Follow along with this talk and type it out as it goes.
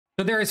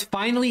So there is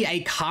finally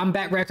a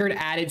combat record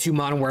added to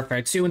Modern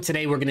Warfare 2, and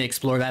today we're going to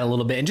explore that a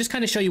little bit and just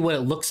kind of show you what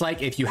it looks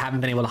like if you haven't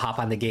been able to hop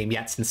on the game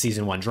yet since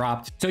Season 1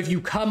 dropped. So if you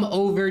come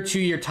over to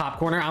your top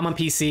corner, I'm on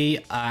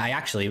PC.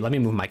 Actually, let me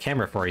move my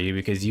camera for you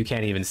because you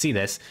can't even see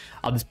this.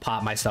 I'll just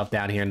pop myself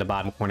down here in the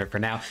bottom corner for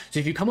now.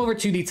 So if you come over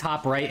to the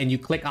top right and you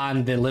click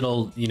on the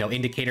little,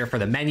 indicator for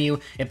the menu,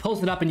 it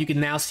pulls it up and you can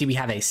now see we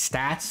have a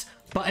stats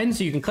button,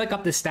 so you can click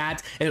up the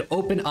stats and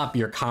open up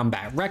your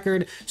combat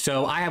record.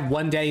 So I have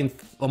 1 day and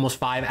almost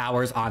 5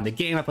 hours on the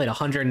game. I played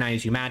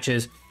 192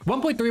 matches,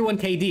 1.31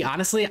 KD.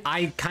 Honestly,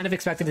 I kind of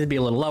expected it to be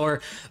a little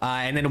lower,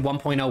 and then a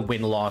 1.0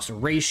 win-loss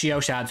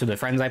ratio. Shout out to the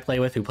friends I play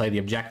with who play the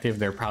objective.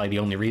 They're probably the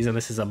only reason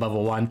this is above a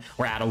 1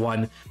 or at a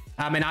 1.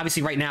 And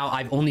obviously right now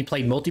I've only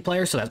played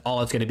multiplayer, so that's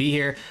all it's going to be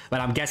here.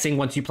 But I'm guessing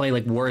once you play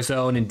like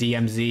Warzone and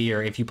DMZ,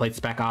 or if you played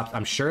Spec Ops,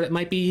 I'm sure it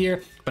might be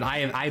here. But I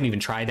haven't even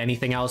tried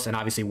anything else, and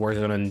obviously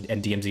Warzone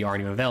and DMZ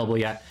aren't even available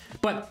yet.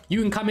 But you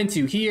can come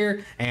into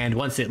here, and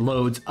once it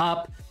loads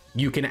up,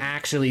 you can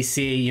actually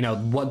see,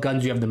 what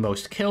guns you have the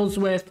most kills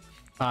with.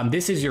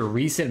 This is your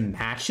recent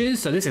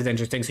matches, so this is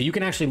interesting. So you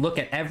can actually look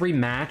at every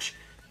match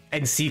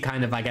and see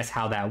kind of, I guess,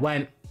 how that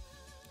went.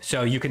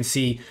 So you can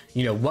see,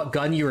 what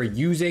gun you are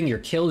using, your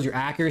kills, your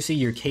accuracy,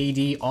 your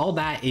KD, all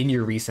that in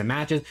your recent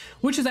matches,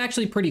 which is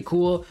actually pretty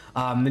cool.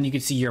 Then you can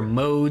see your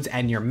modes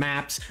and your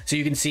maps. So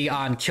you can see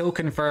on kill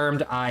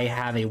confirmed, I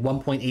have a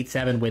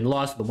 1.87 win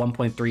loss with a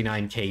 1.39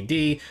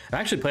 KD. I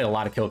actually played a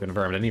lot of kill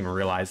confirmed. I didn't even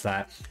realize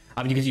that.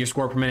 You can see your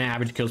score per minute,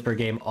 average kills per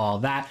game, all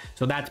that.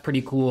 So that's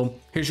pretty cool.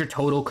 Here's your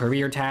total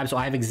career tab. So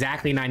I have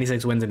exactly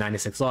 96 wins and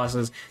 96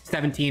 losses.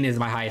 17 is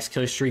my highest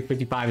kill streak.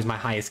 55 is my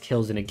highest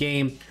kills in a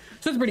game.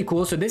 So it's pretty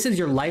cool. So this is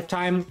your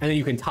lifetime, and then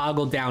you can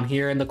toggle down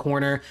here in the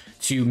corner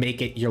to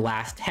make it your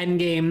last 10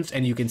 games,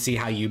 and you can see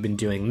how you've been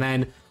doing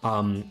then.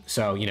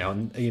 So,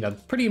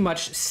 pretty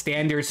much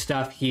standard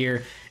stuff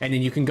here. And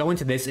then you can go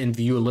into this and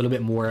view a little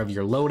bit more of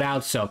your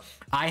loadouts. So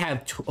I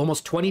have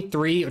almost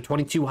 23 or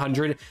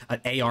 2,200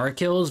 AR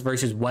kills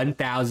versus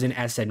 1,000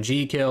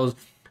 SMG kills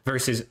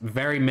versus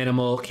very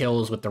minimal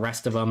kills with the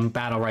rest of them.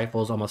 Battle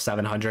rifles, almost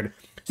 700.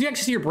 So you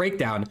actually see your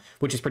breakdown,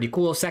 which is pretty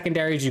cool.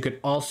 Secondaries, you could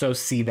also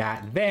see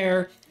that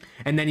there.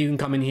 And then you can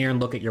come in here and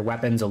look at your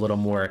weapons a little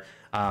more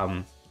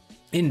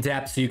in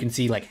depth. So you can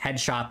see like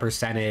headshot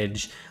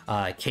percentage,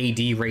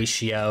 KD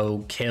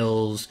ratio,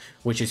 kills,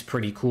 which is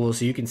pretty cool.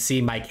 So you can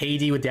see my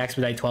KD with the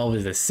Expedite 12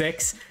 is a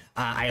 6.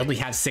 I only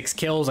have 6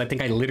 kills. I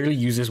think I literally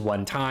use this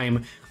one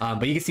time,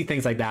 but you can see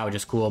things like that, which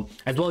is cool,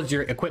 as well as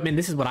your equipment.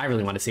 This is what I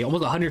really want to see,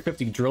 almost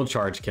 150 drill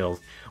charge kills,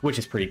 which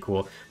is pretty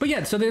cool. But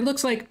yeah, so it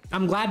looks like,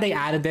 I'm glad they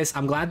added this.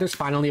 I'm glad there's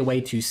finally a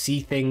way to see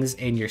things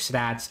in your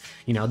stats.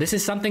 This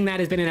is something that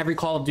has been in every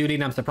Call of Duty,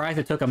 and I'm surprised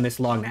it took them this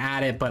long to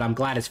add it, but I'm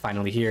glad it's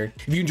finally here.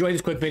 If you enjoyed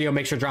this quick video,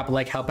 make sure to drop a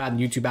like, help out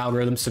the YouTube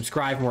algorithm,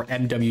 subscribe for more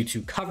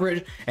MW2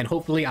 coverage, and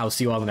hopefully I'll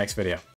see you all in the next video.